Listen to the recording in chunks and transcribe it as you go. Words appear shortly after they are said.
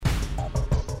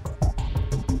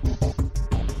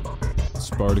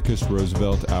Spartacus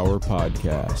Roosevelt Hour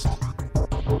podcast.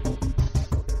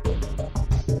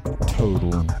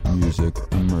 Total music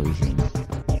immersion.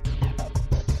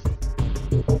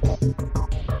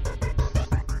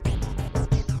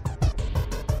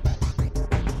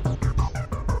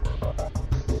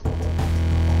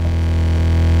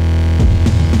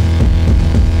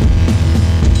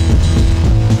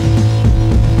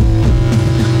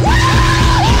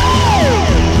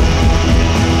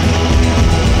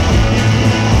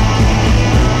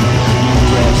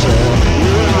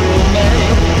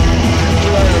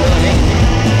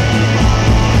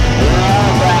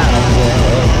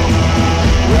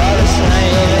 What a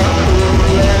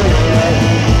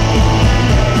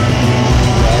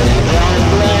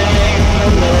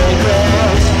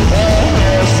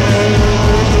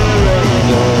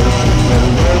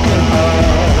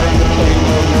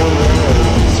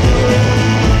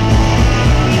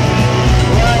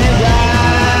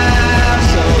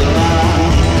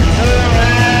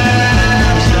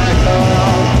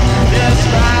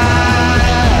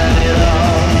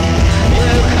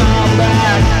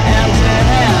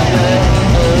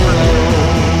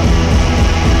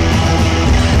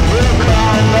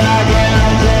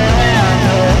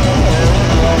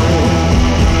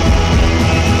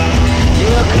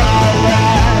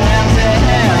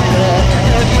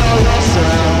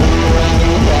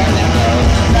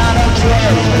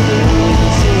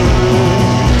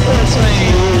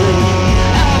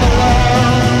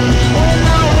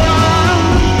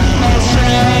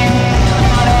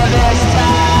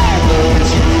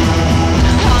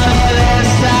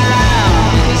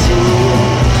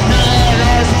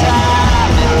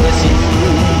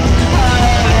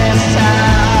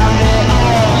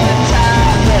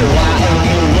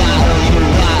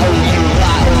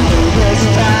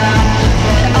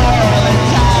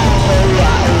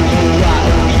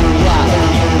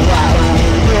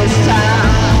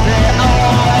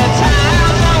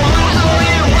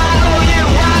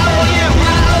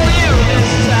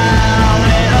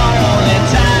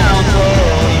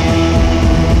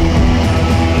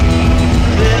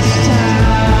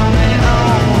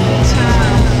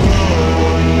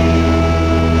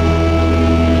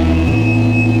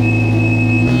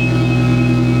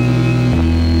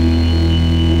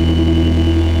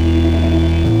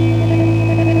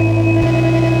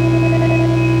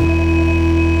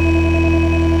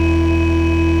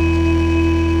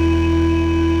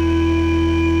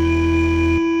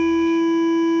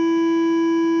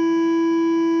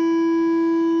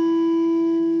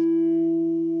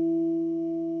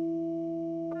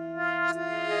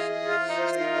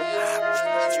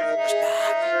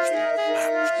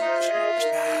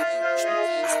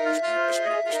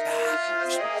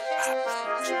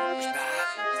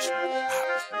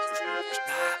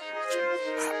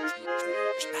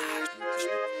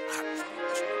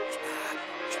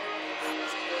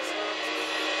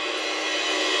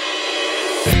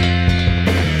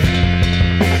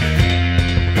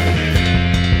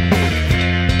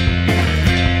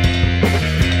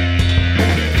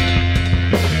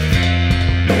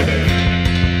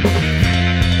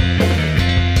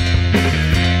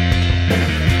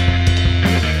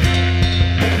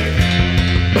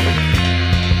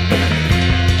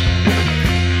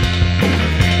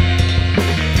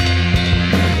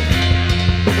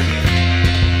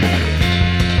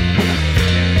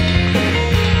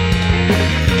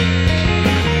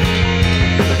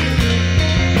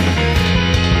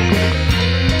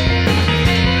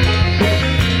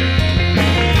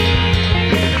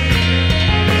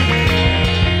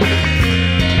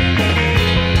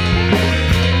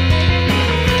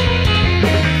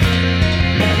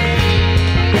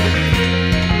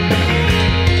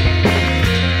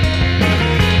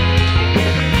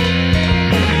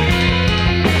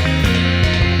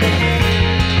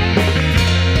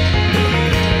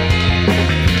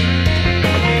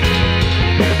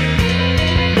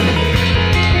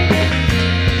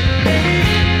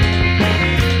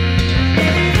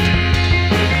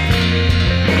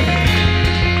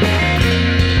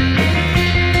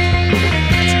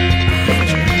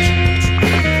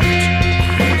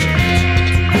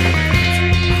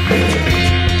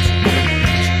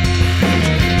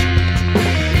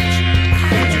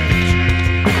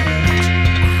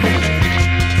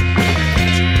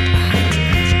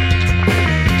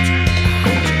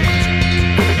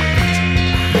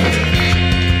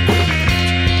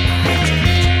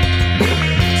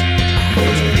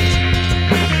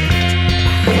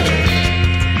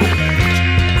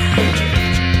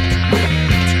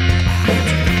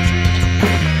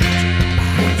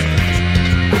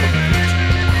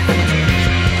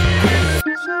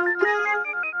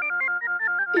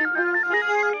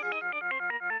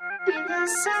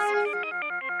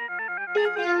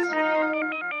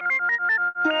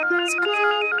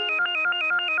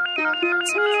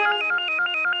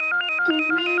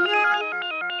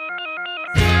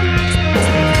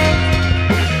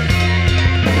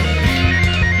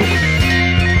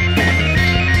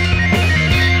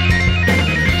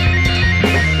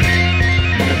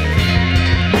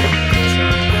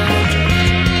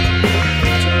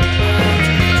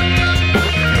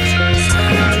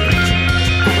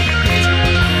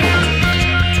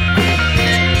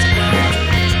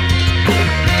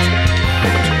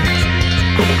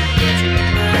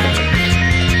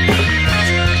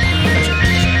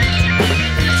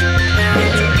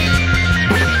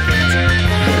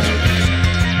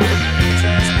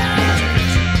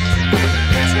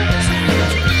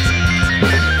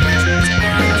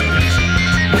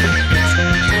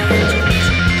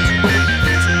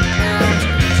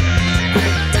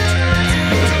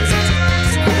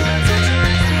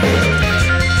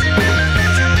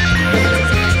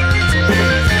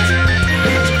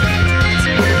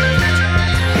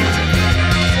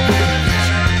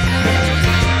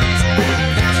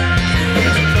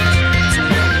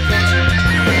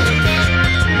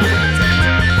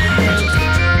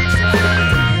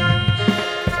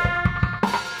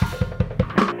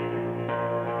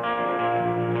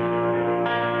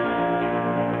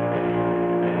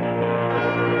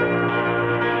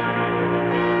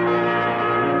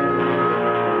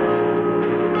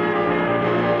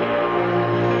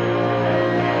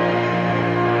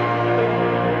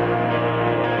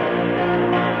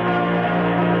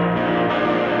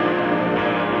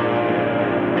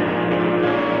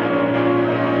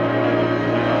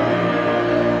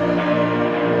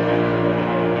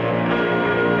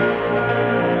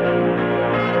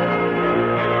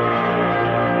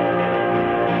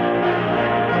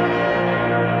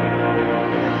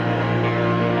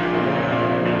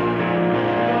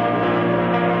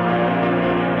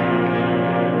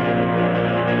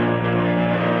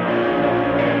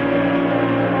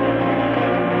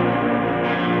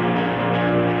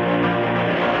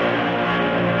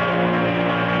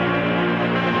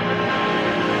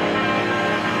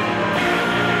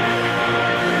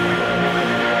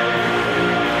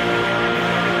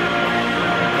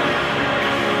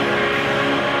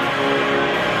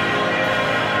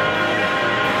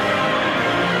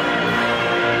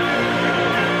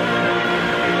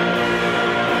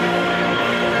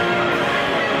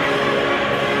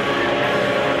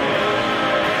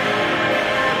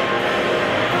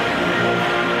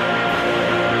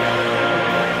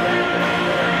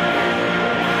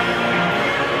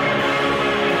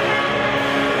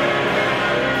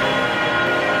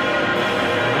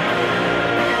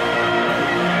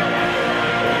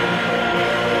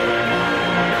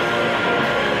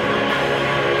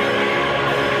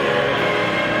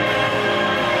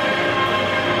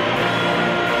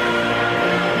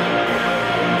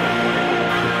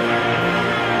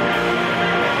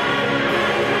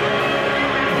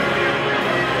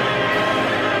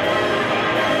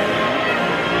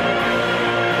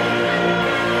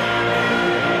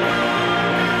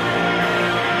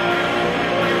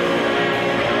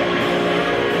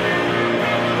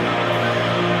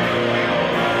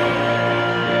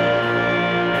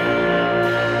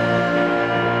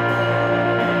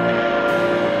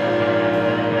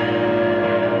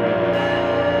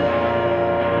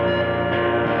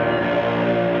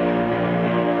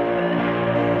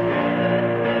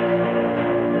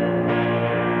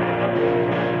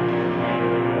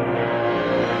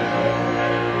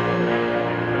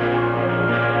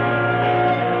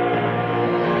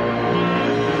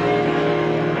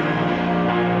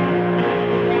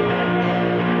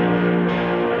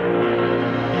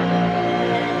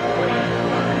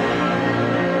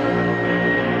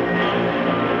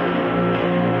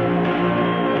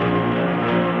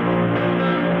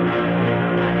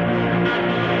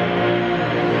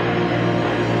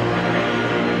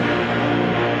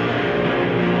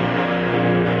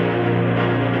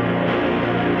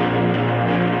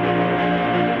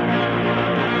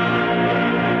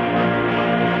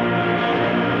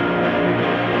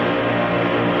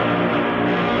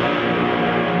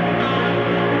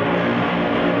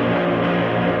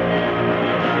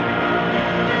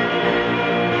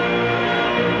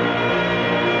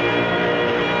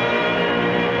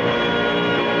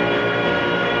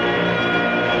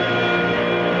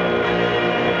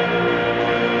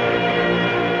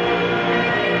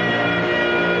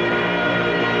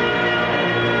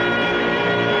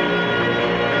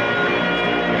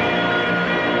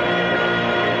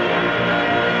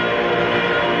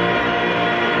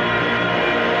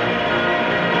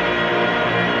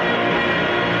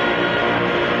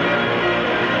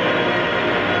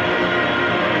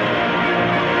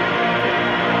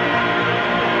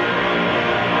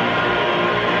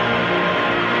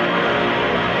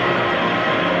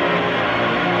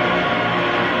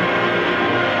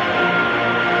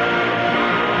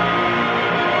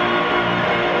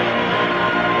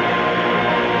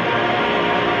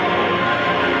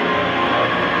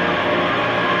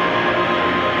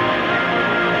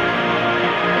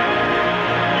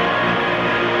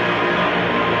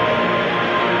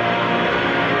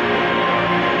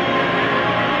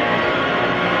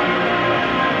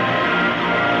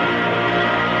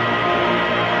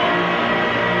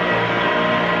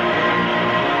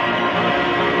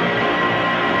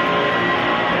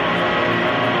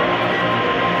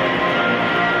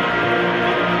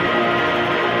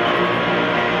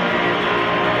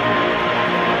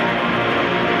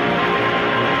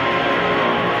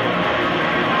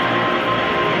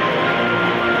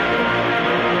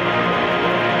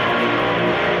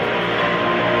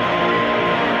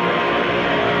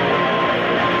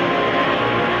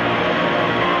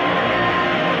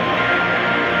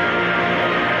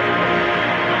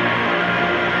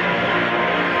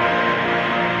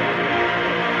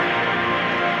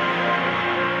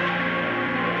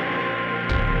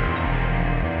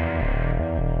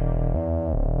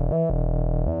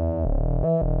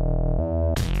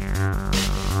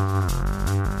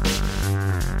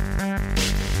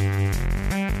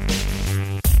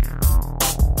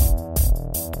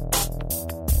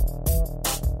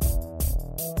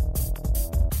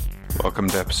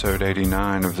episode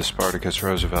 89 of the Spartacus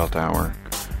Roosevelt Hour,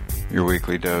 your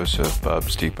weekly dose of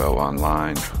Bub's Depot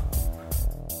Online.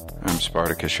 I'm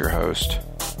Spartacus, your host.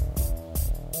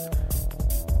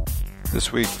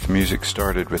 This week, the music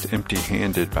started with Empty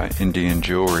Handed by Indian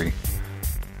Jewelry.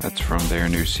 That's from their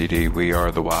new CD, We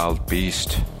Are the Wild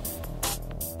Beast.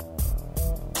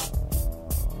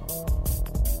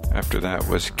 After that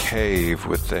was Cave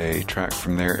with a track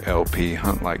from their LP,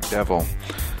 Hunt Like Devil.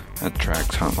 That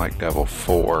track's Hunt Like Devil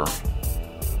 4.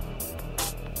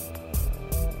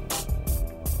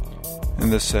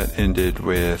 And this set ended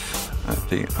with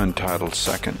the untitled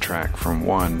second track from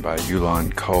One by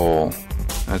Yulon Cole.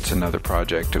 That's another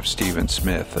project of Stephen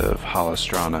Smith of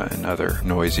Holostrana and other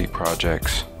noisy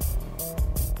projects.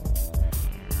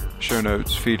 Show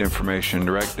notes, feed information,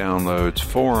 direct downloads,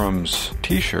 forums,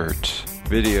 t-shirts,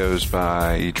 videos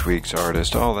by each week's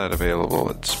artist, all that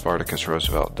available at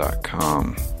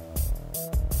SpartacusRoosevelt.com.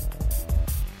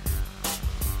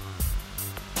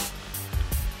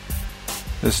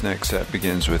 This next set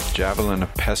begins with Javelin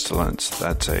of Pestilence.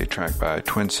 That's a track by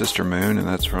Twin Sister Moon, and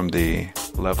that's from the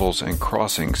Levels and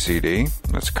Crossing CD.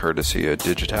 That's courtesy of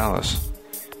Digitalis.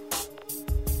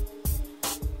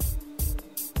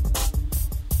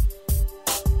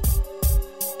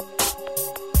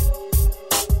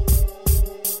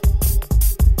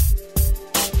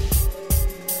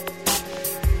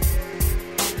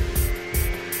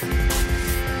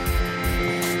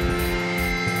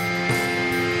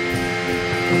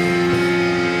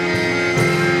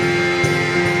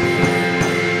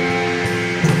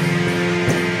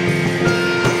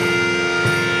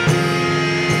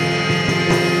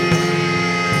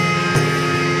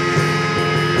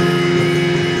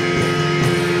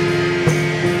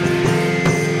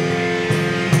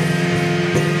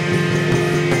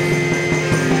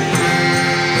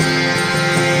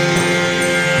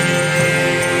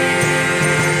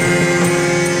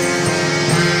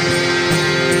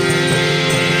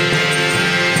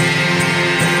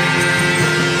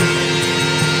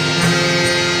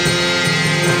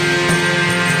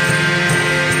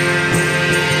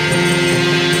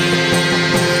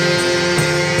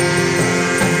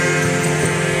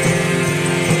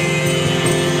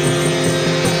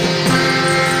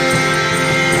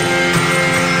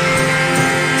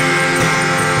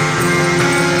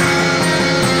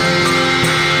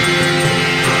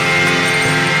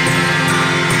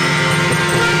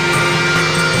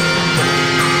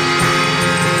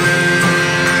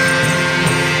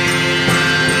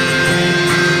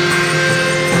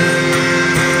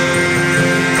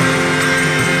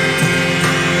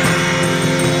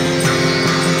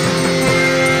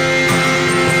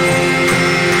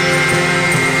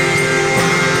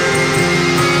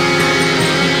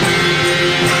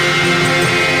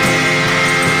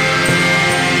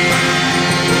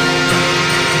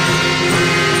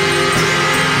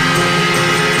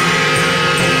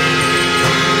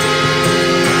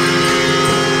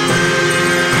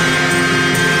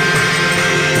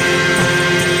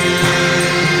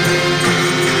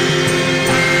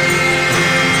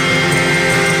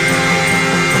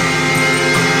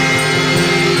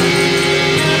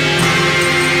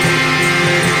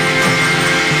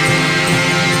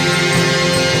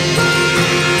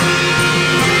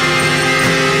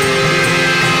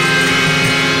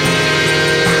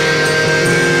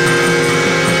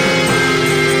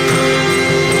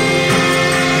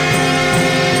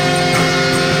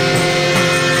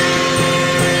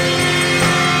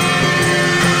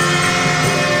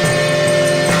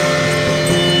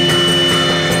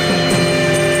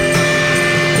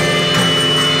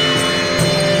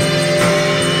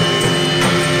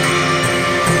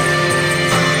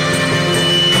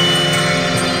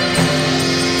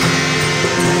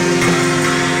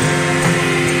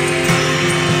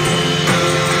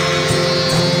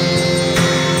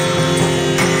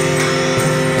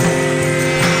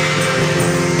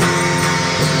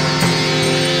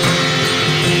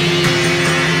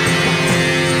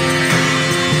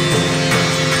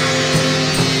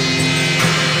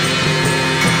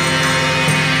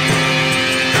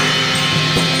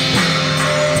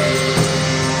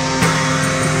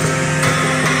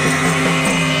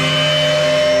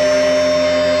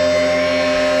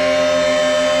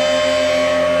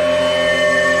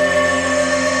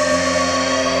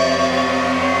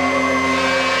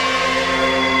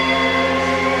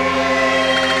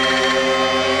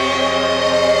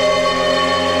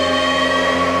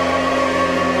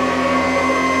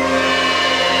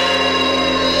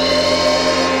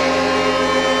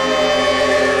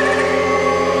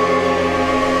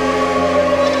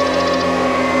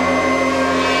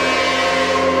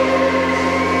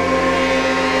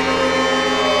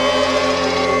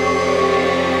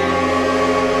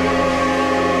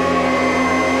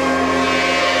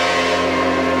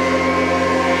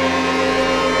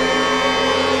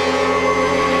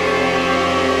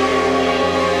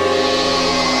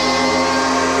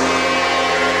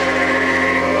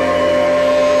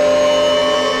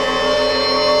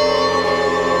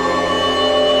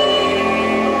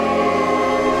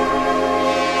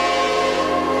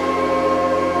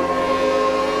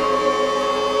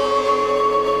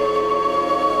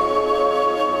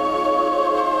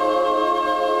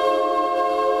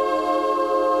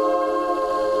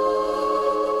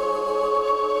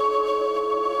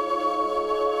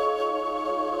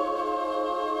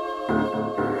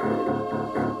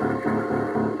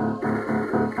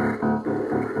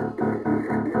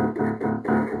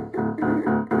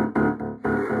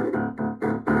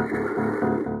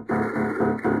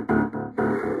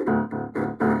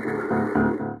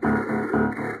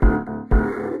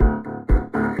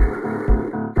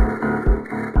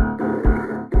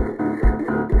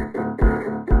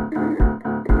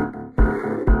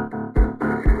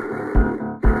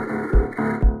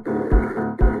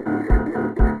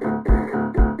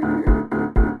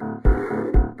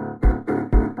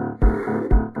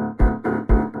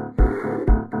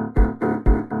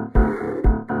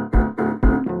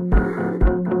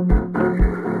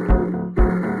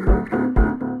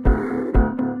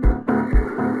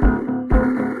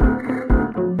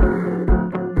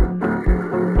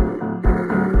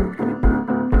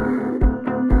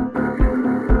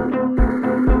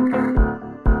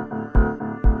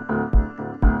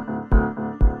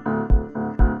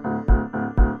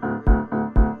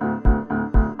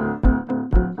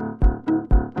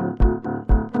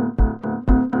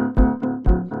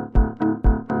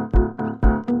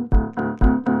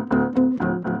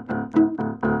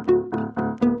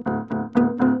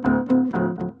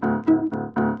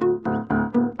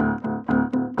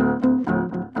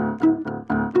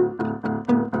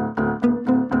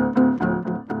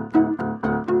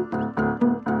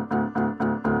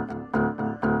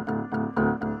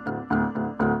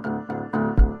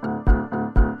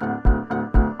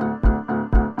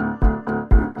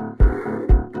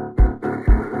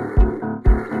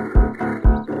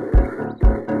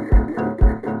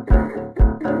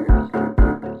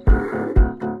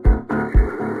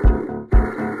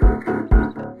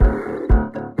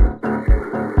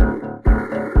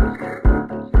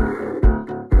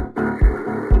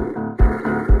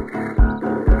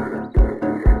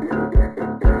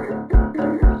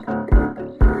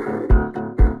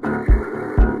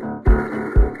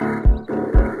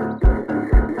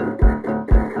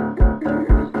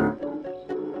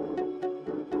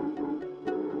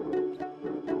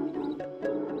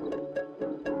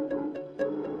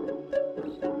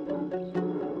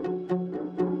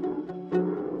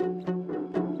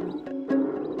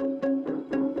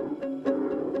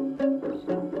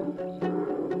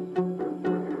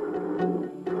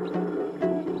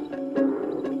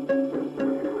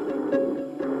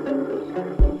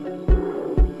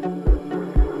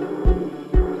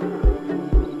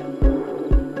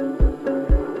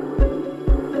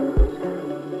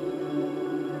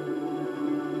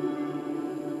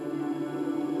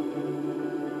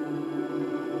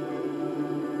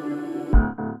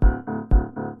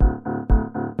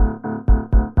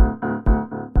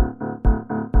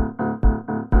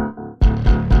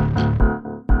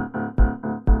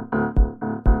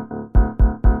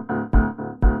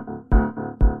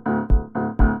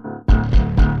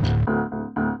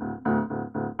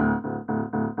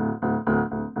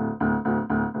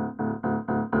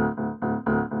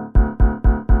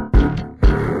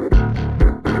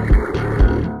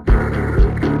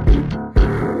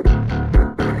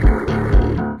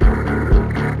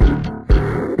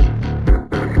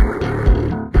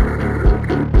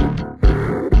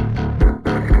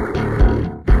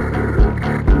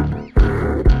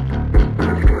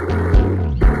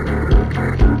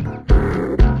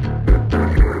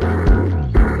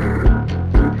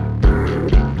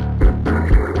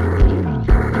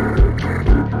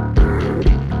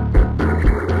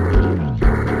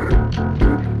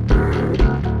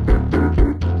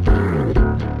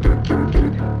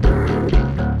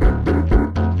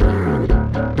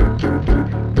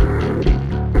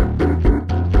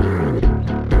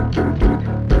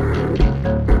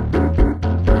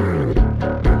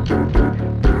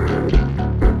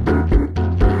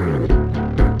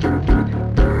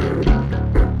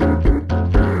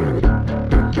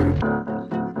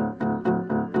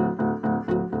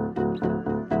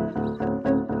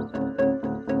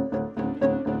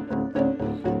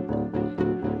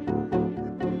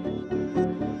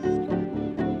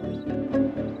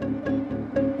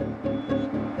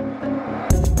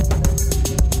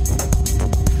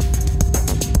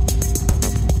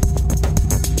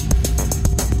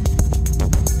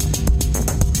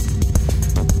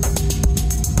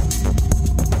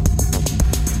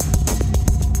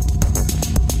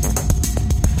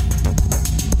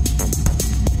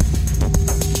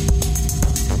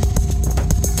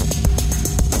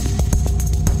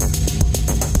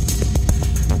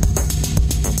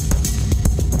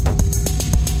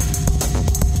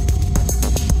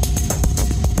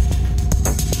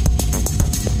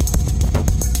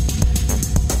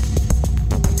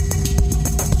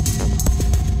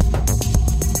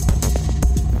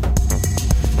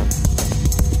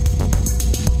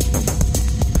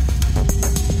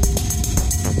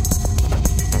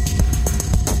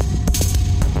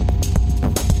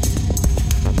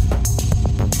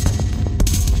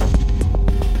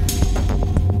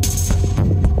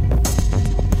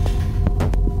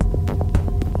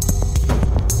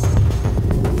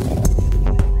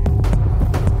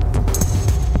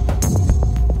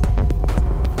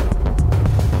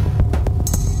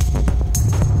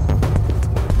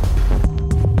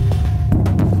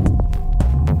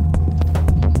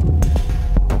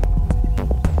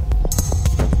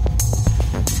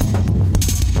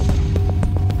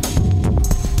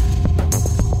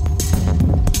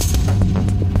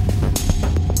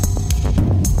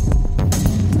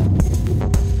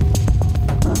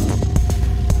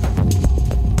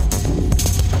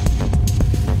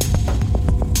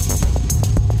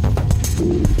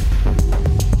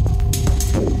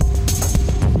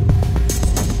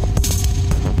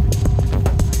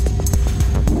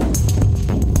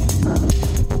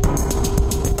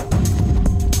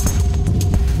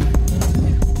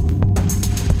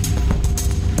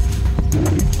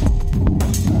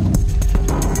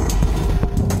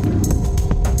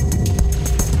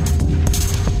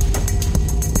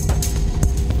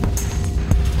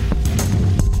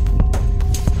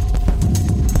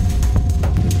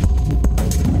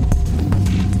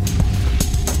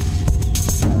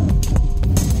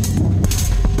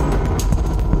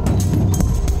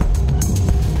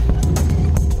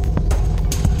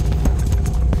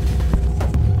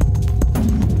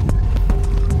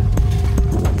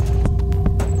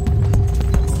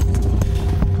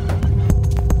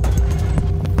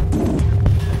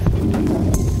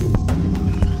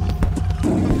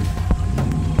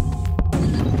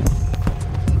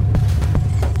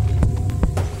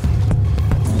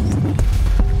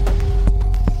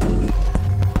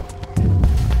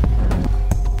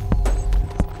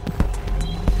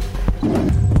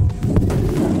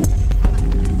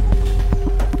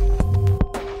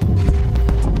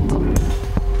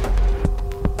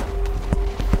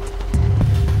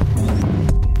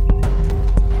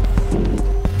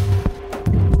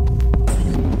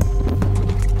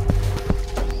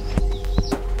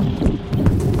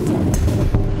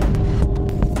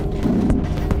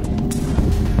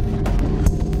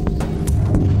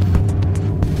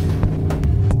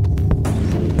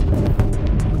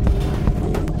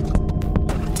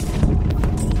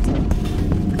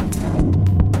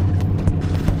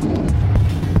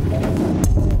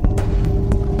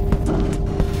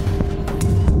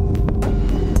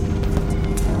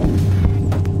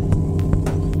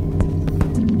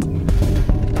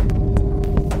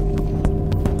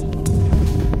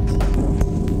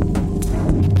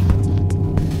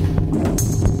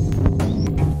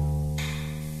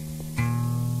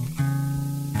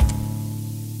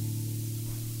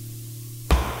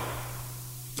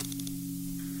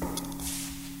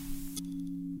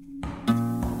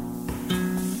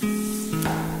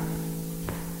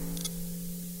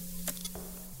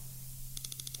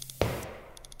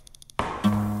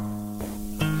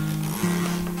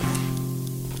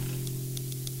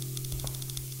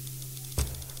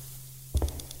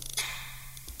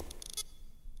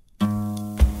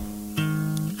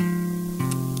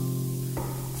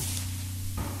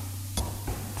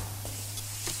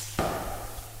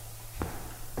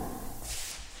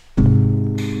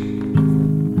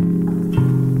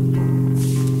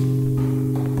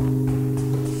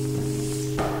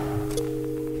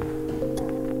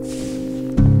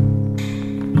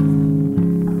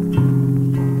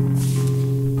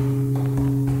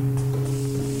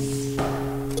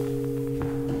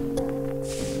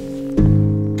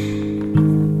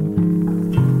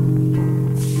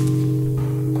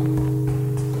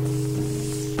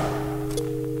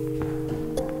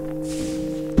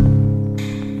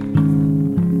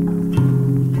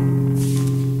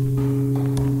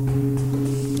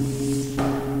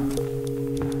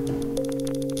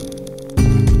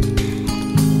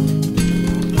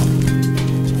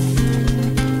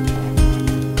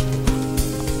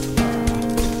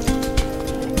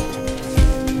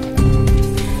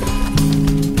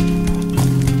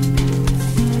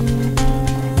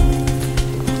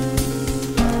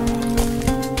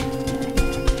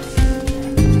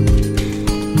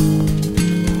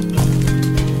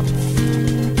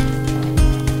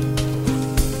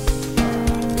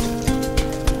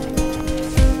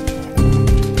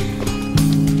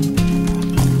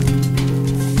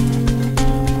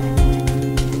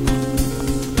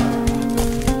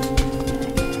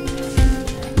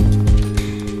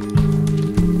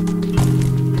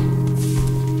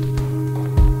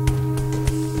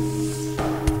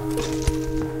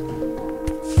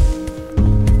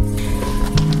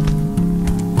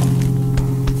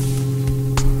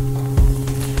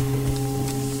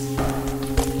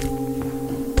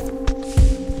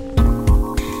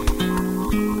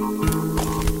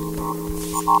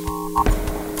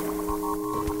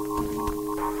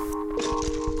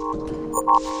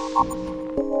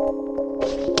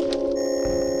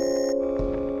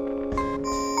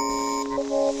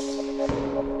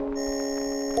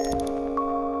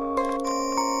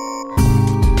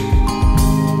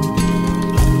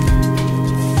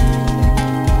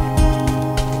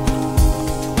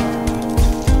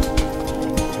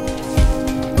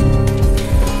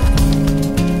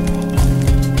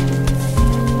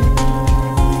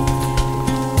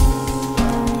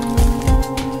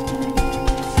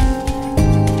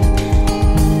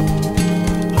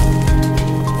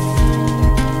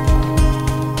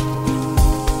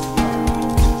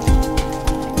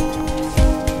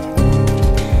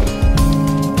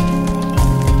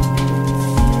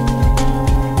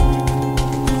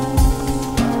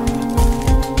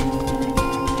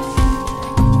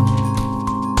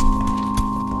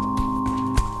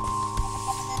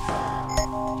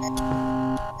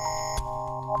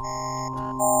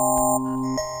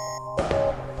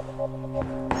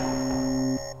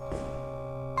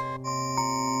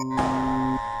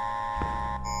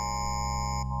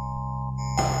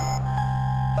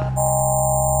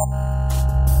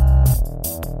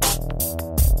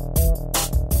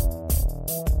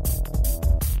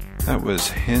 That was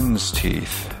Hen's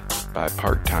Teeth by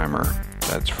Part Timer.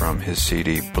 That's from his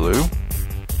CD Blue.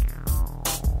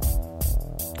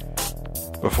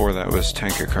 Before that was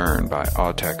Tankakern by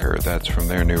Autechre. That's from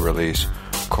their new release,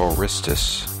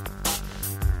 Choristus.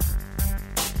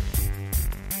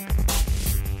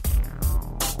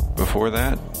 Before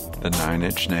that, the Nine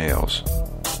Inch Nails.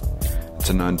 It's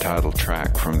an untitled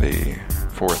track from the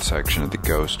fourth section of the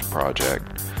Ghost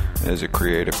project. is a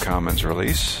Creative Commons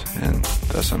release, and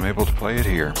thus I'm able to play it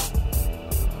here.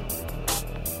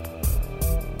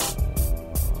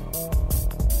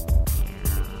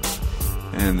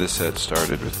 And this set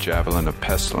started with Javelin of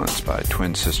Pestilence by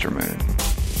Twin Sister Moon.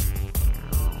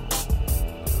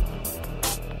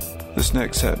 This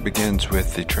next set begins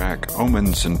with the track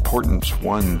Omen's Importance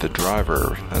 1, The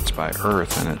Driver. That's by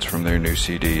Earth, and it's from their new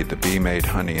CD, The Bee Made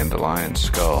Honey and the Lion's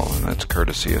Skull, and that's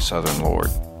courtesy of Southern Lord.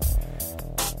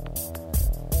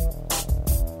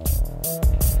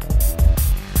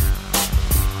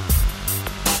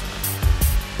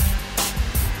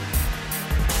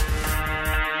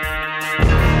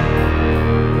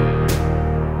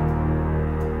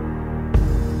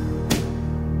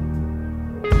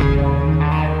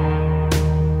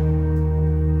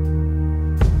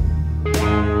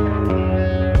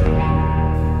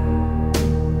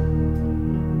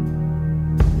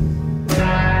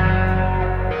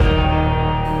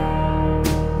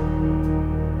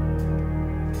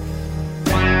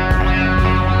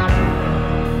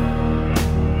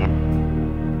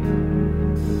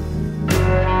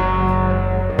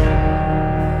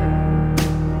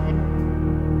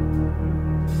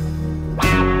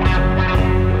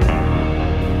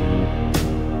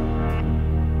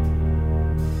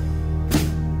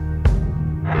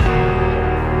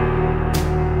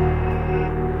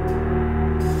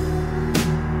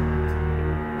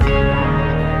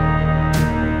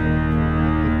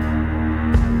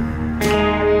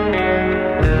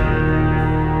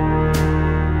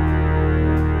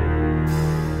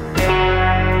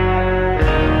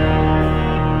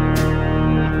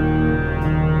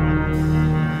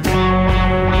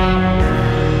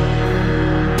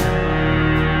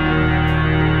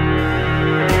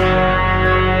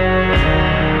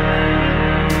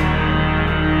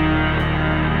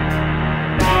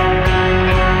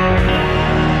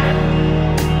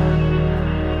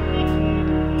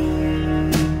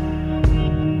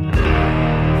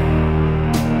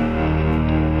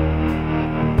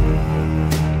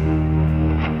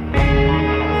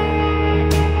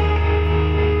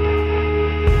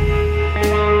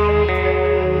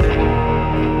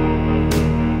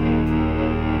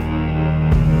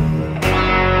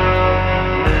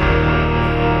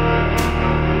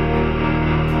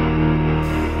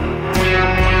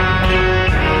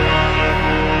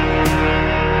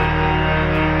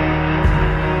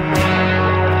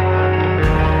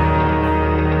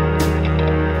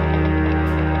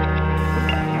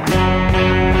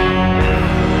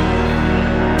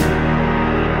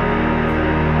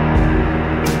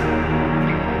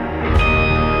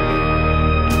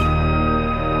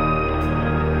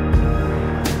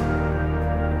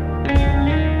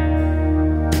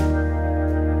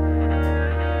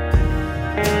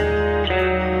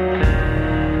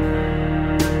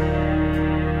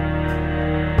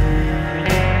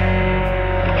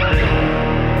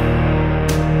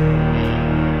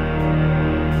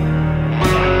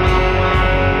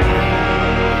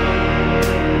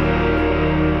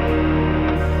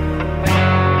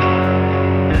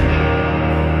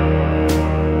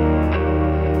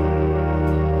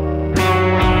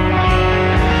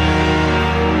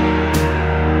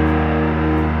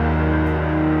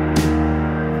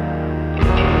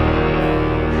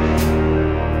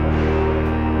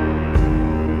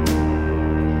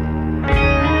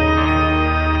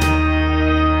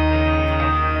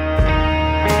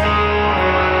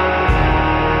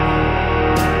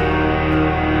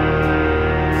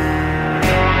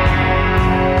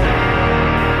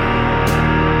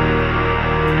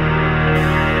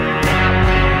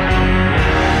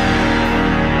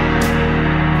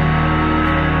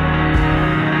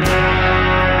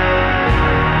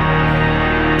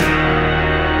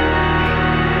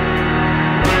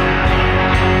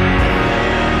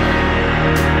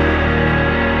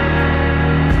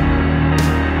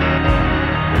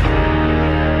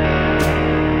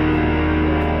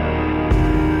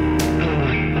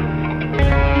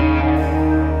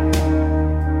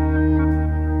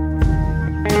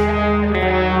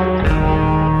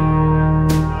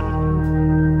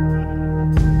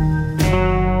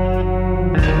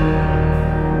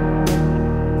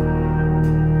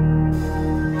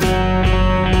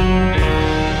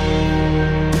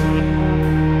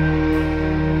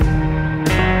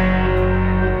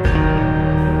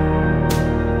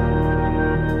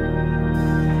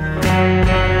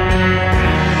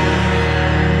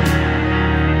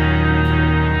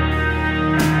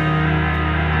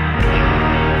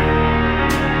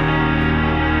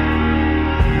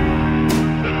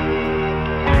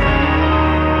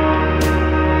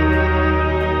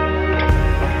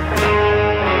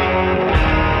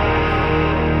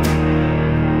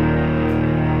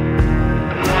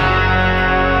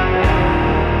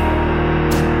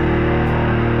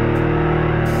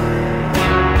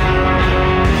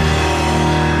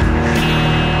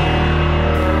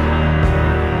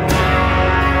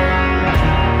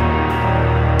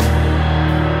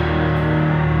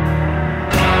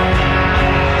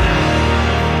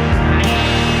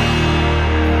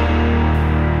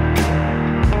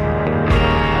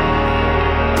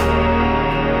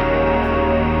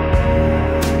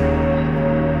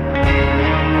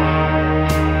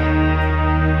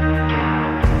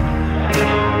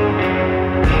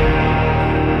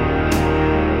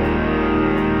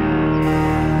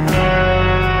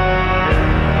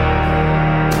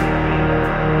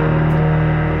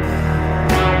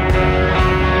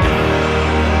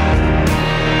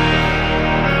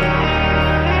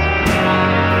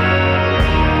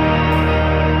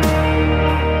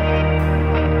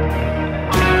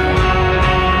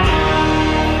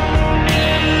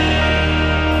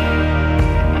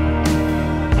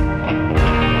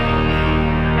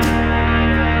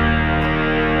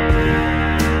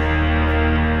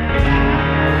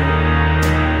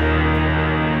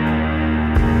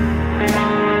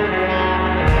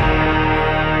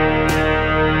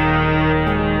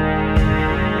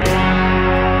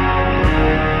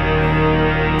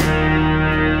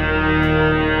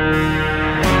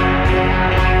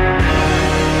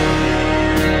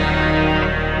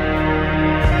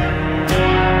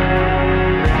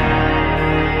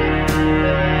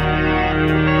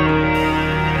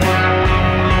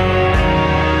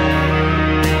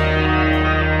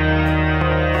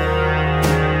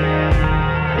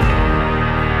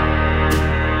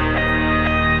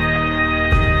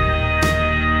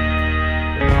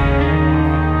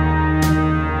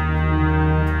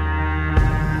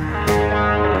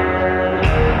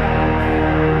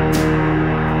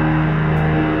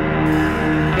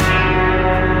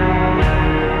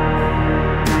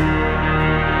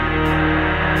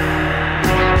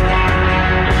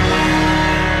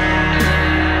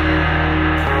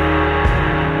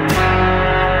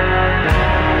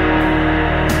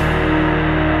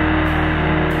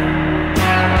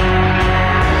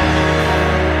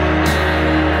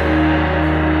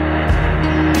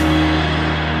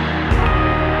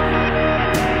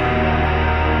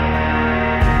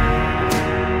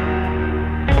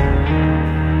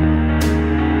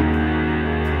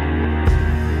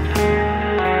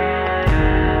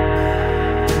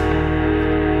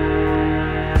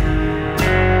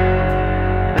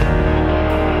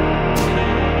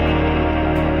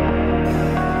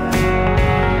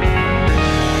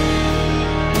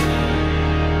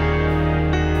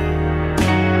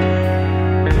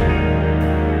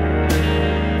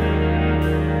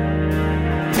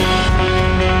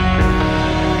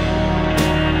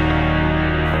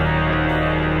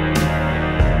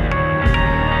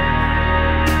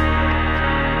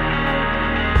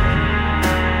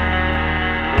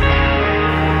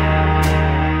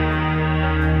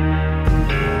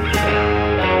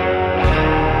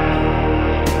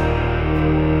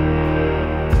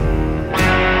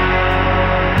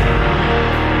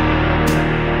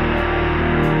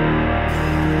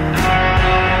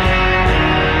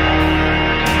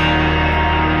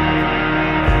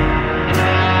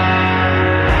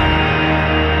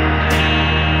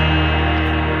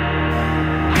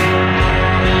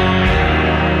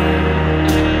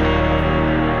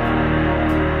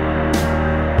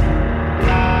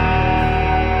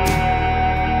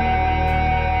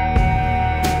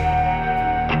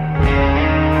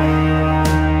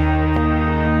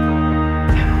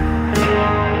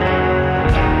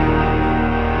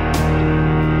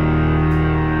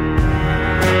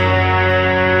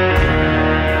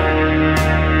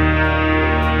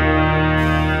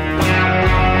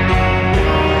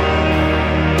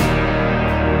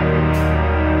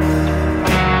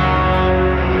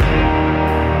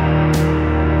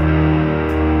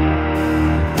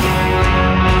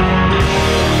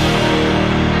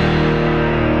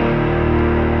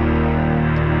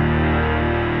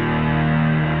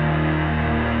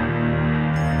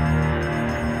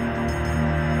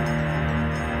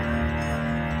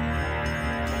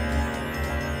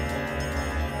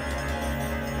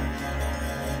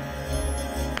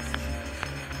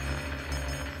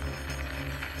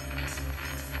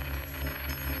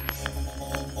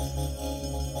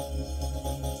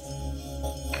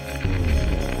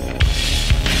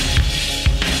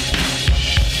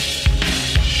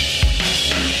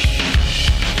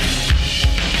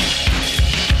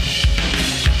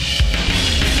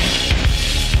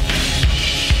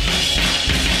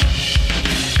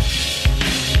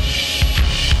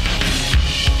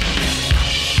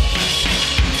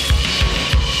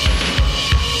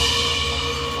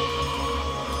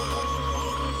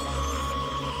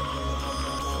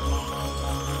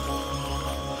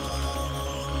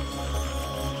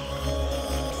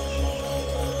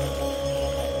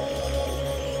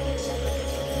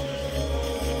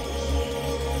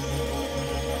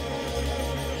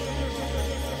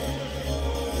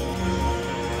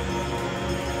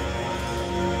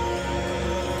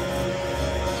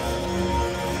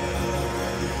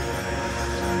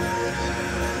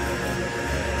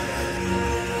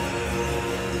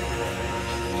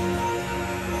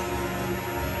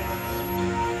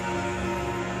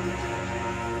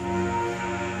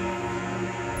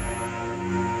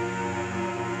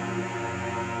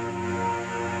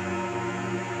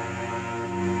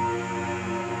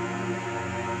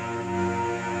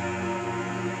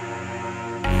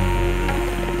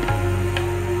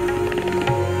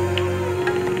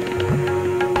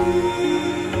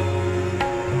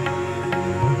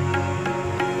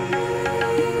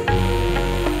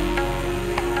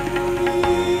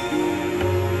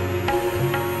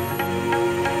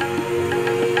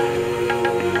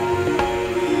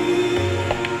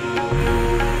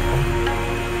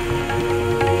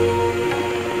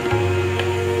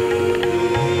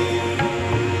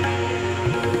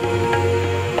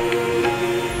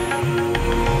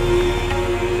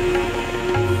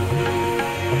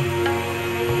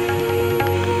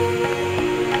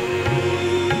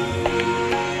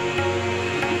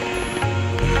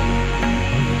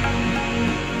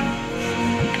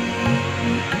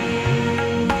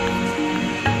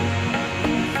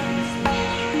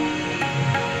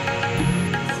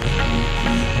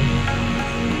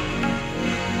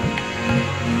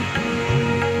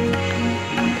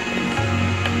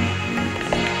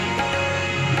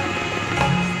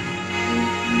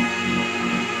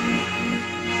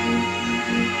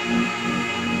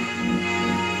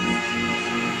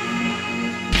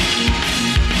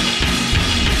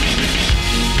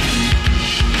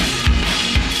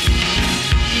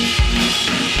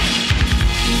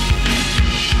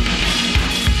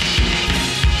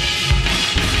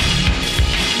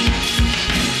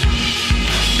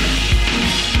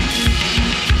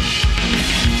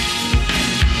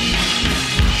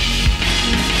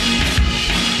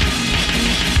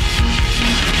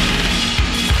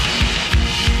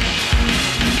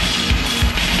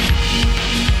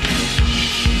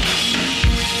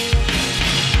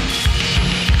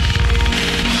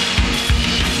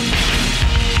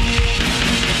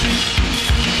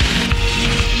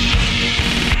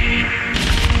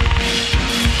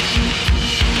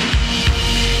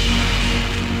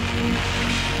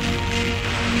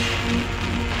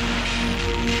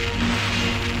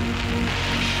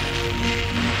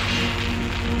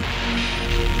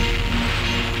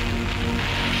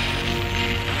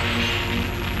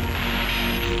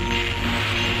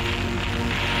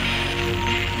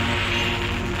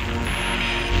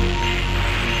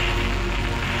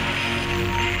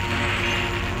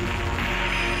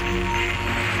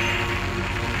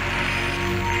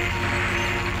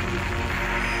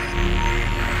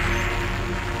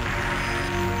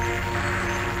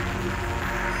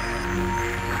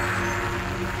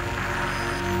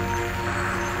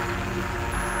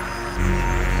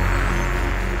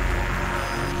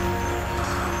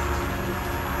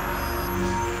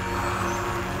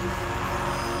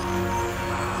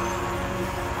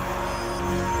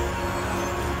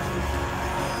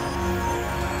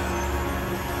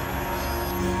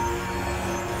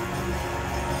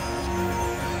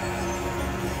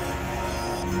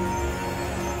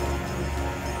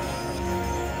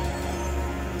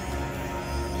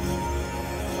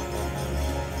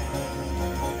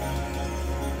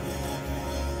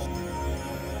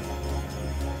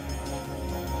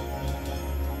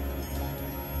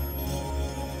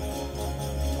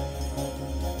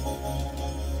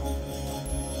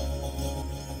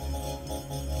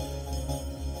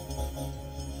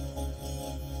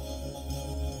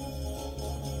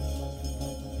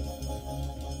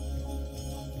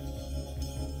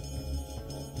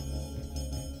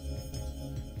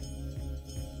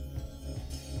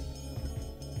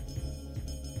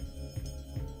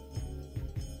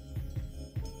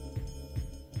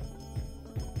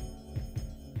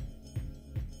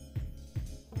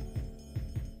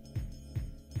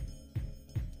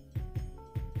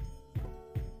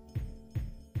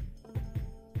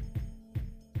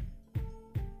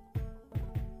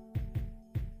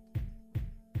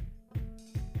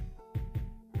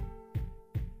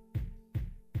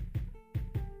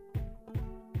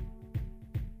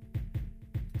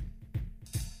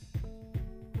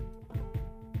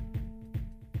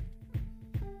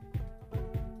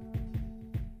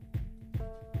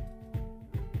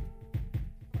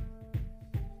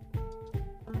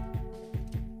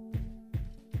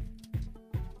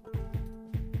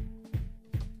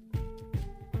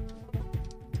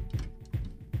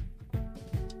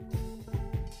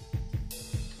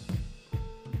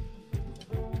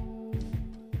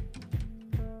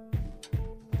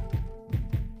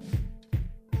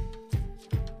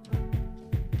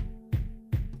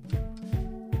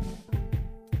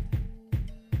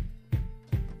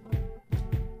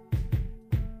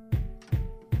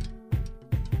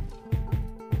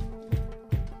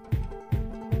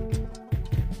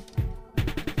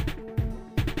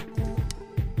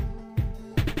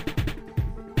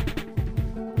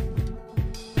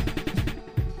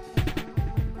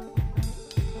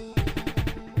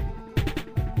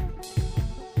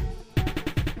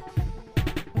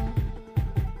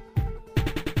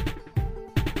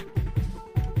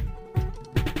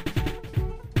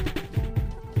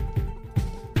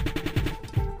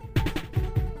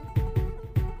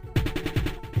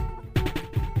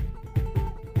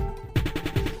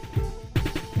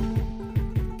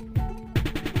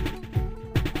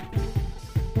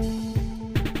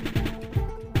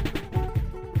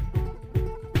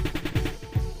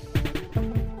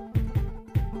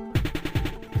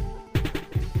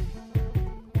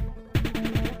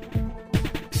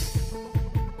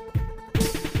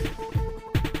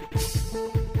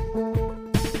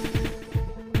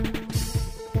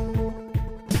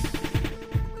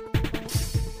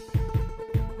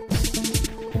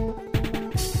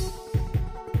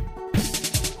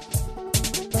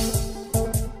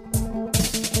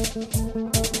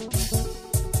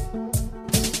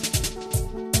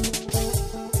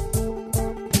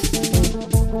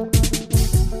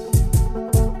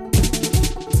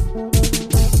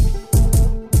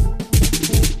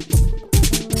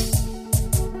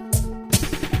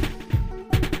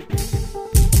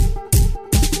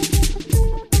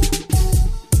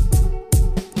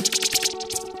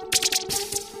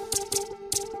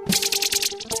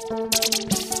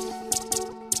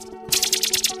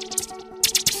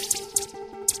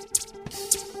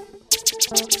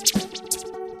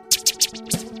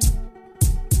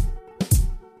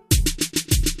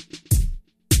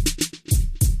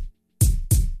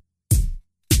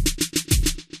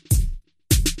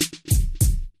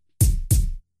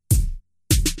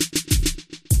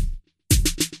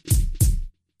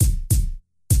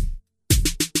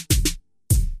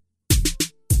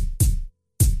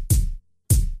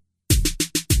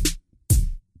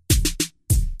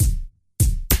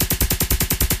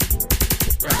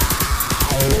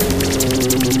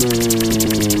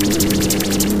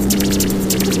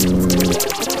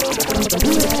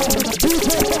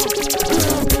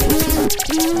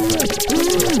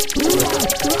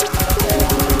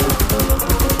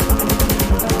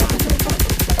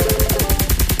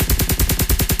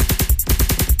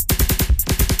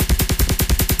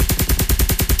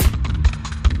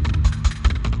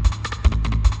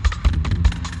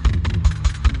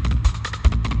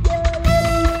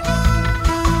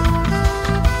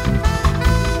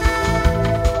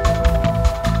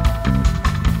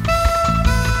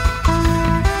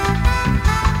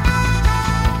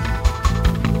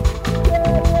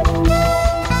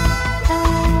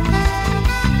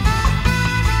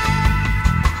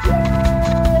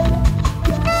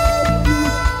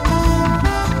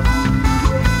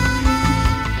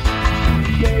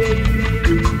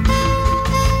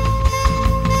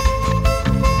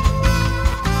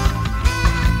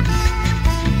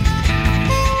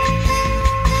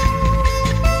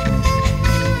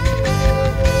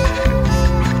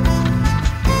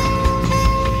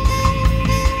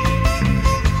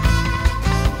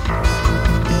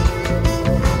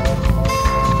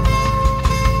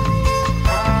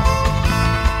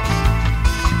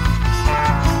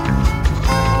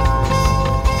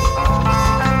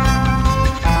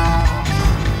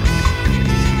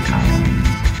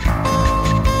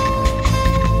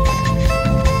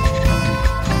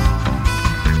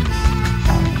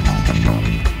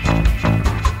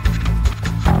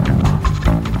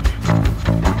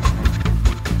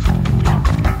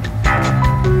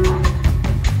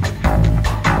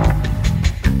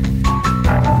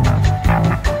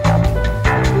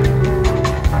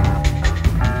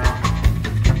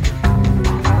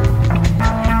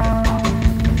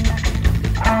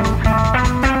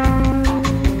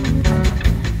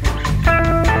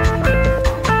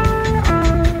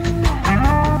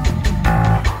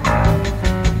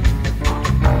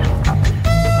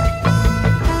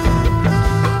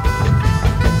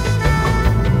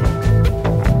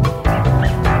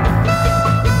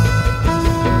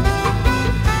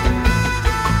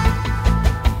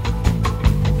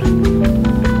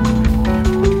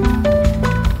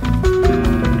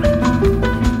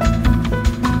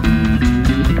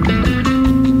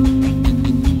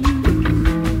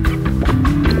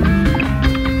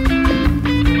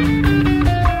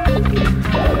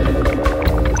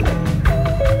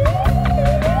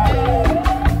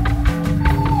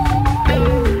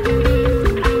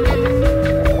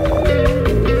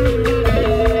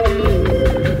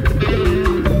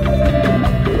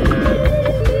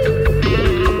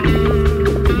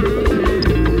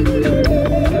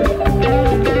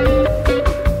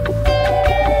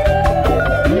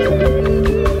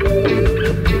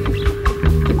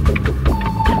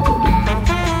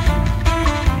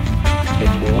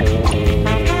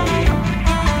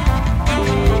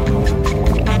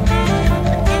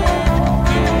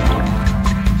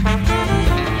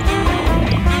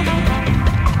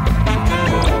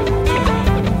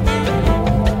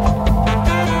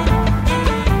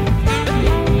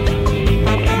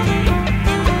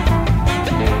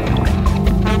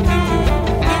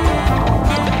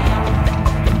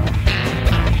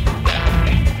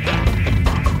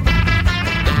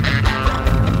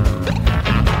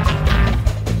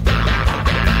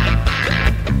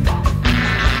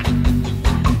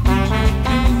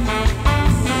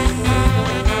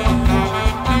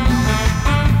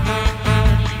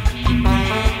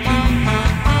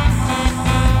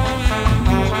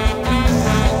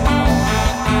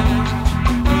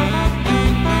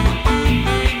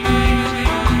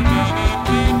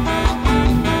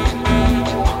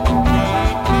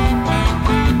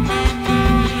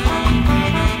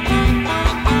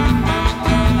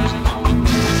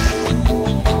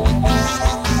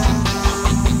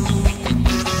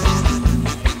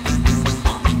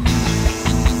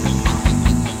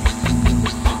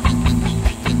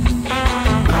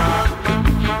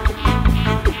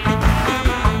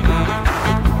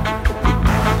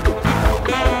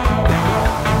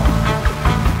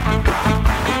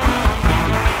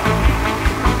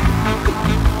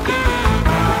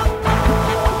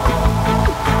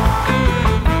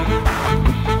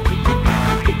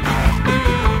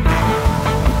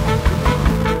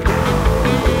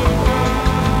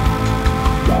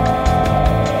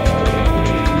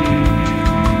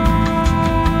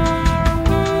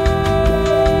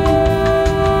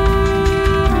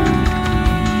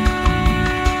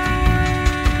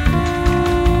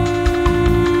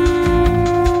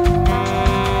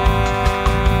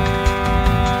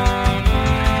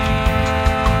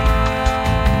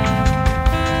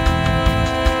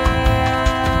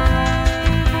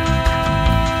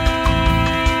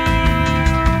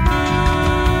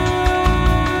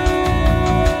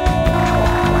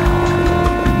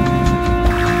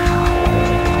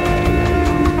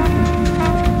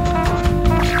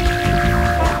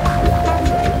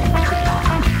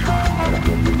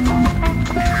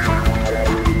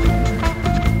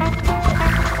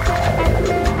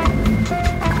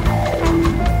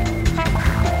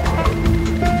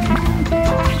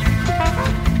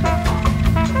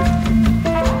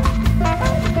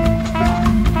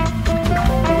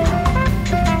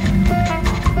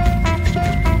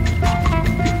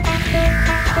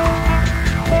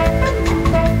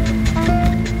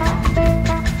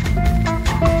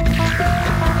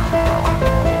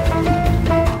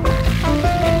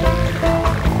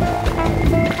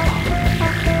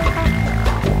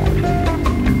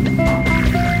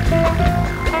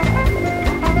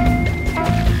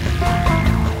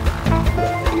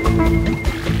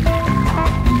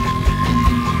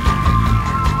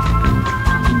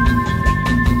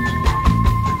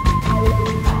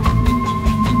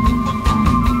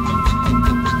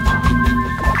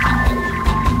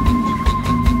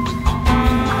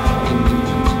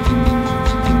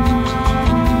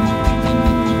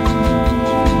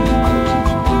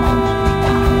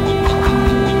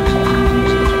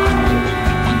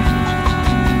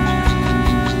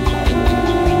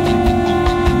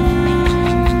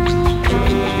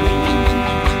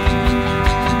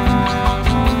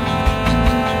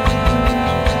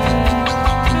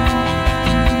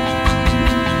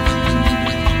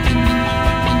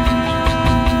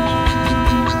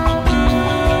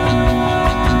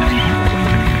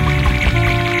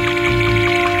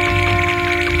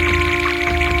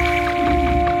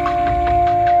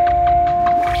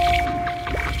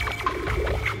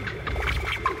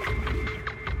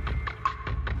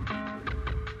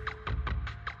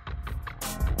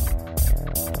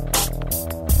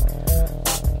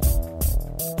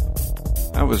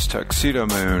 That was Tuxedo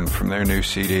Moon from their new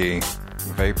CD,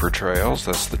 Vapor Trails.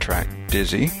 That's the track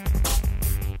Dizzy.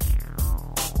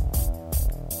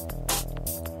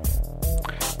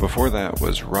 Before that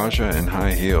was Raja in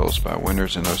High Heels by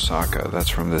Winters in Osaka. That's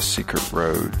from the Secret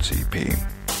Roads EP.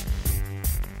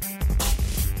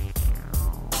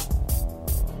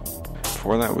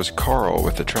 Before that was Carl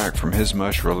with the track from his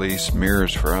Mush release,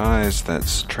 Mirrors for Eyes. That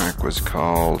track was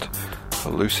called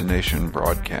Hallucination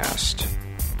Broadcast.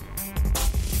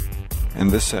 And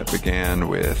this set began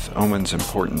with Omen's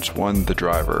Importance 1, The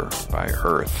Driver by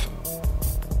Earth.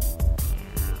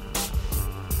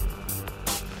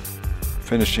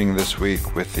 Finishing this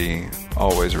week with the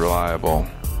always reliable,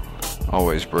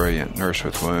 always brilliant Nurse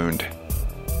with Wound.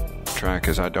 The track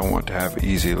is I Don't Want to Have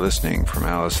Easy Listening from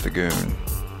Alice the Goon.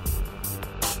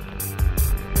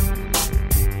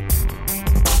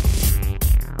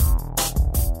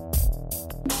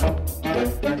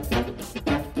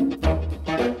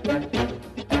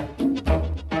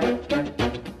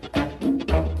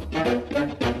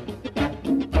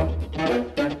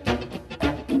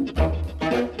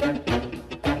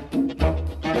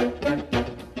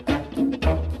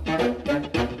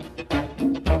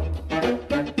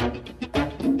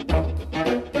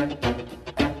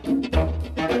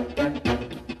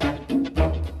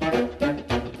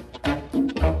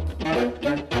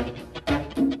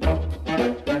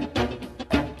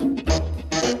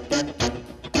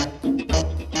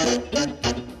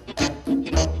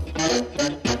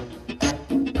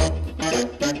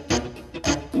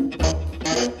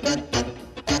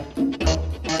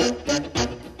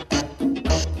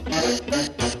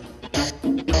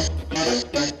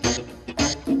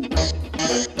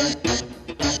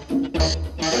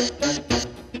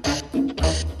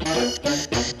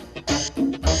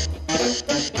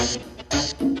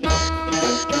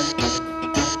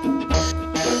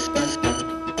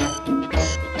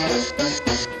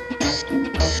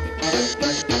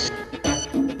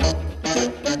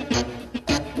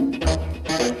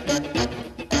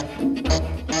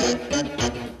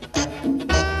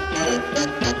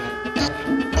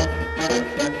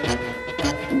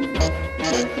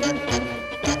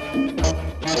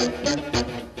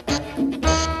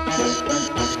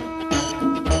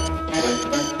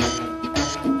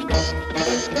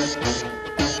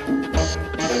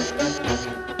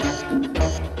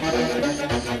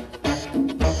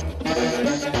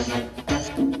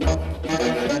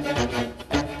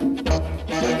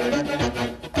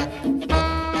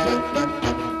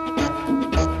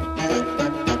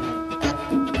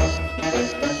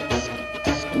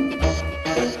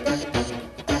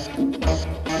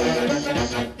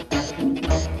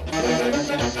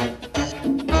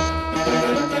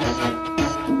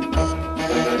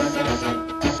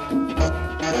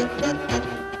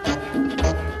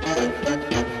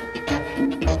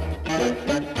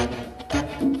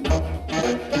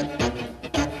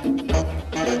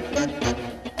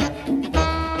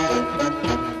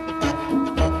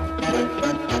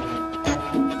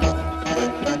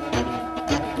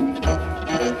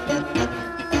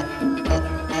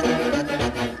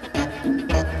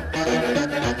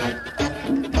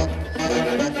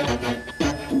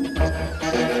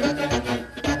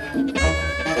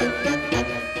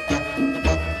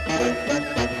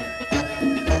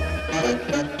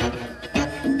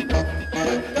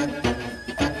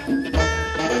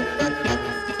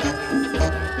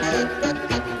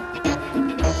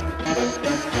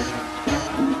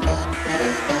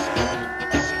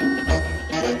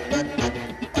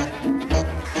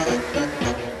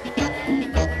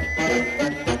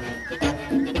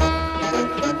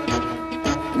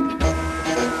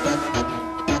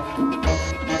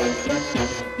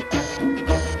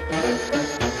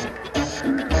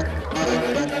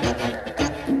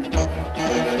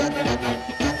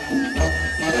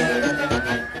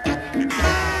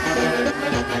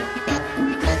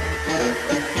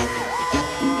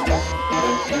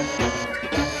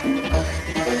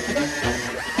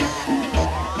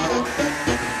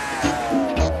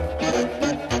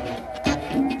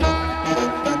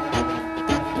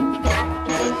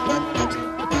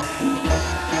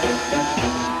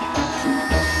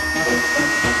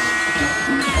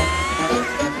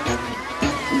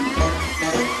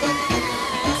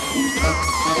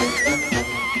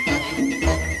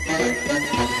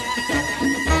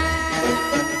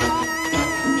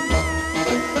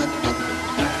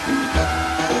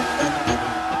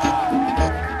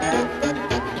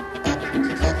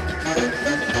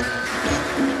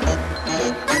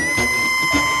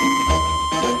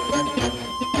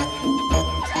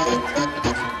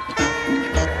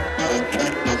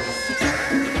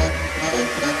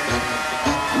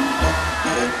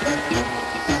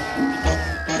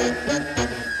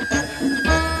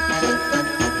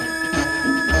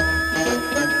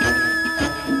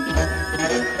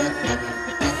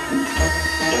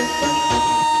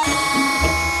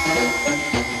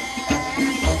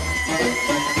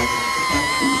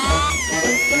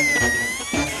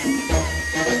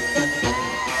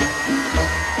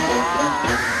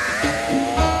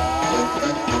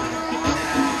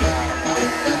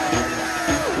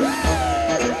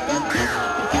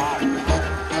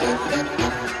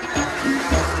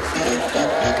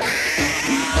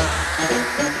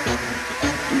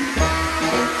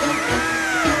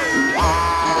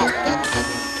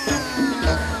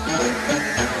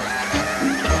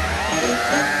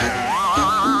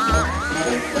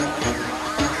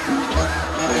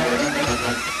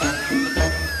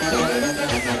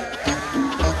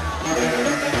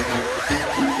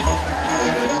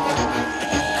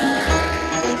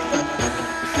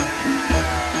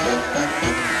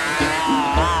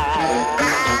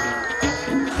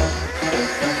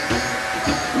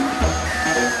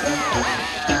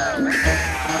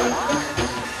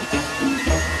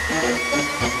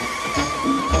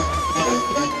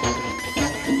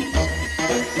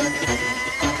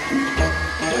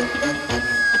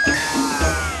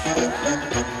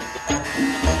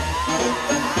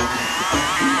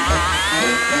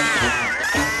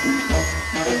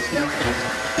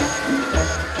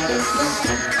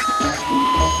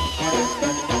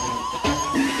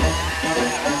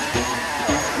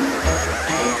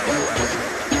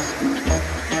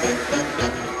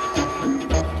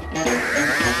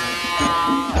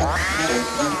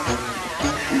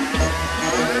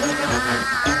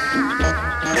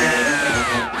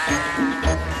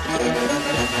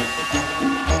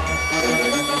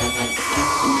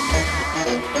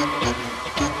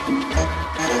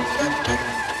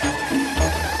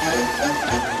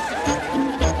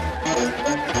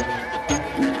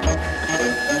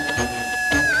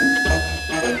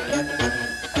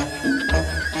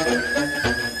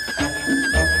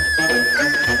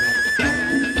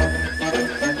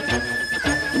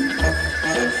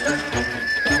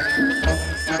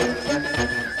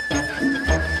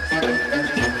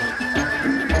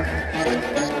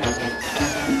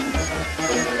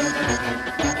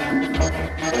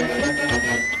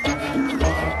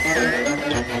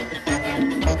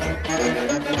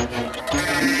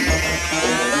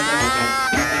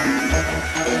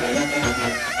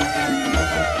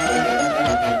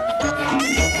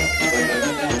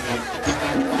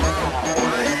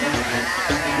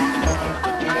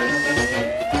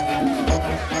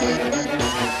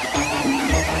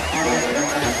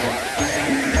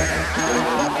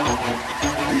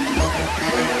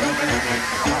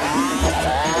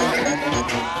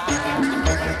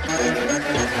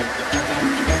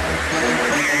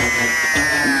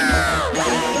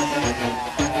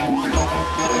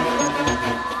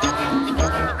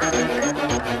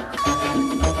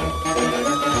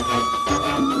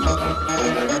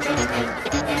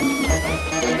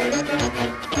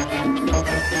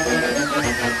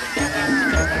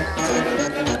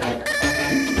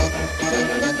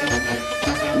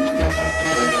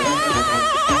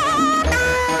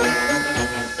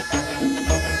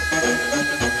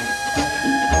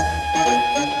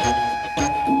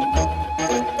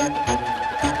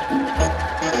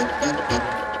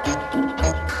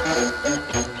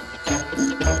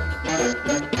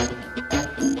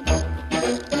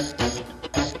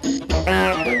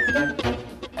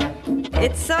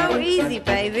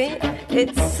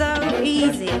 so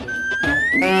easy.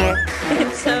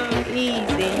 It's so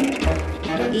easy.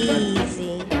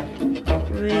 Easy.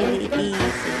 Really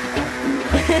easy.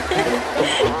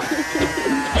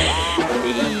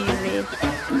 Easy.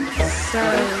 So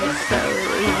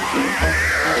easy.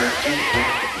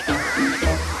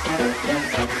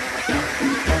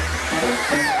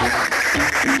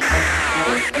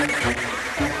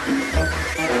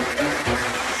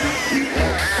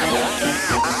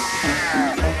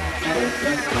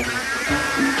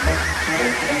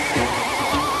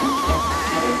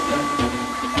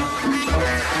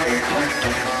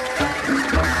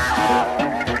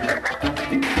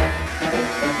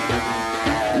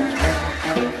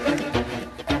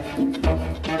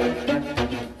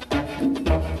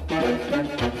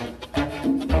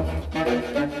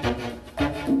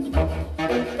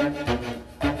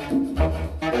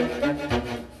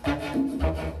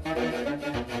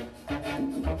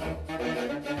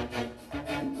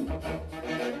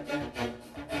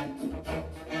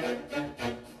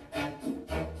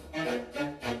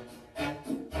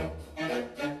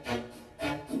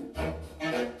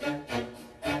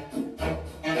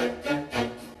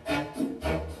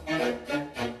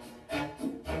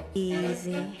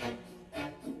 Easy.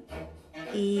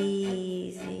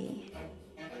 Easy.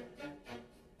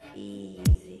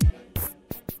 Easy.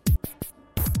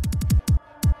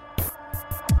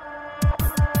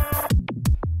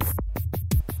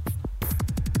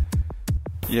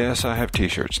 Yes, I have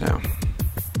t-shirts now.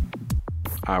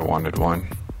 I wanted one,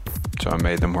 so I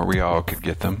made them where we all could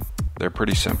get them. They're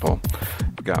pretty simple.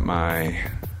 I've got my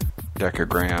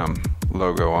decagram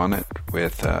logo on it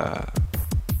with the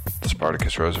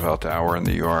Spartacus Roosevelt Hour and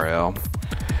the URL.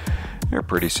 They're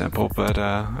pretty simple, but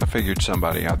I figured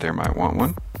somebody out there might want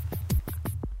one.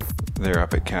 They're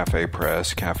up at Cafe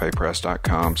Press,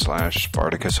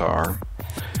 cafepress.com/SpartacusR.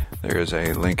 There is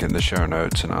a link in the show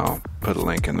notes, and I'll put a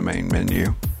link in the main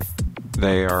menu.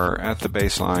 They are at the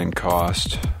baseline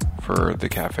cost for the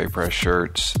Cafe Press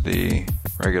shirts. The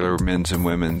regular men's and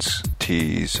women's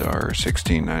tees are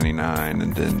 $16.99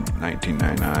 and then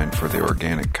 $19.99 for the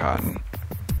organic cotton.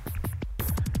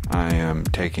 I am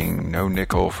taking no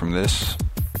nickel from this.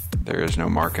 There is no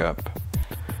markup.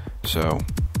 So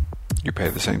you pay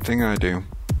the same thing I do.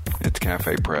 It's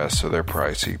Cafe Press, so they're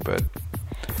pricey, but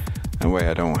that way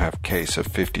I don't have a case of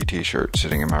 50 t-shirts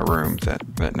sitting in my room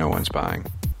that no one's buying.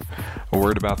 A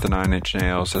word about the Nine Inch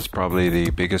Nails. That's probably the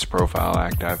biggest profile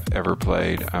act I've ever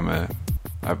played. I've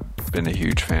been a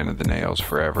huge fan of the Nails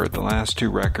forever. The last two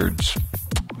records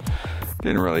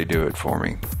didn't really do it for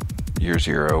me. Year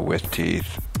Zero, With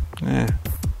Teeth.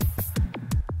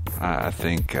 I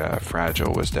think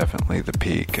Fragile was definitely the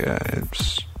peak.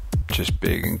 It's just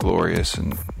big and glorious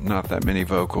and not that many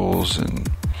vocals and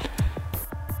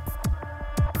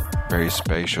very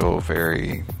spatial,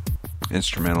 very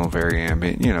instrumental, very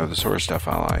ambient, the sort of stuff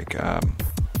I like.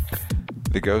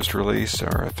 The Ghost release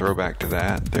are a throwback to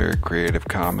that. They're Creative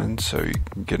Commons, so you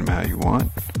can get them how you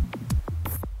want.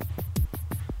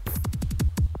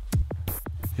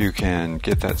 You can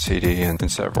get that CD in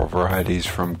several varieties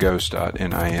from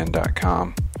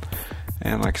ghost.nin.com.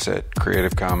 And like I said,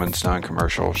 Creative Commons,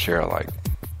 non-commercial, share alike.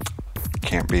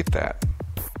 Can't beat that.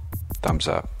 Thumbs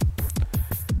up.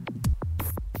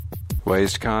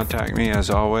 Ways to contact me, as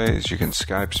always, you can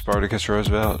Skype Spartacus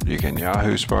Roosevelt, you can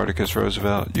Yahoo Spartacus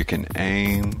Roosevelt, you can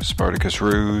AIM Spartacus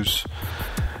Ruse,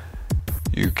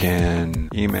 you can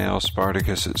email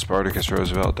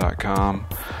Spartacus@SpartacusRoosevelt.com.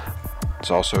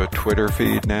 It's also a Twitter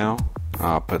feed now.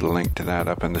 I'll put a link to that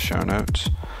up in the show notes.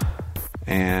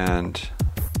 And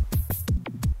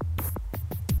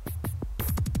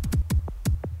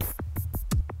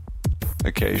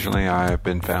occasionally I have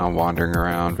been found wandering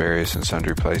around various and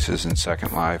sundry places in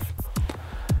Second Life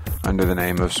under the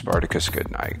name of Spartacus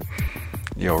Goodnight.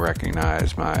 You'll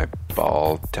recognize my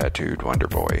bald, tattooed Wonder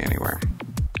Boy anywhere.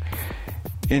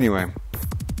 Anyway,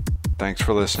 thanks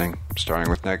for listening. Starting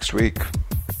with next week,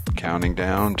 counting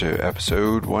down to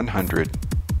episode 100.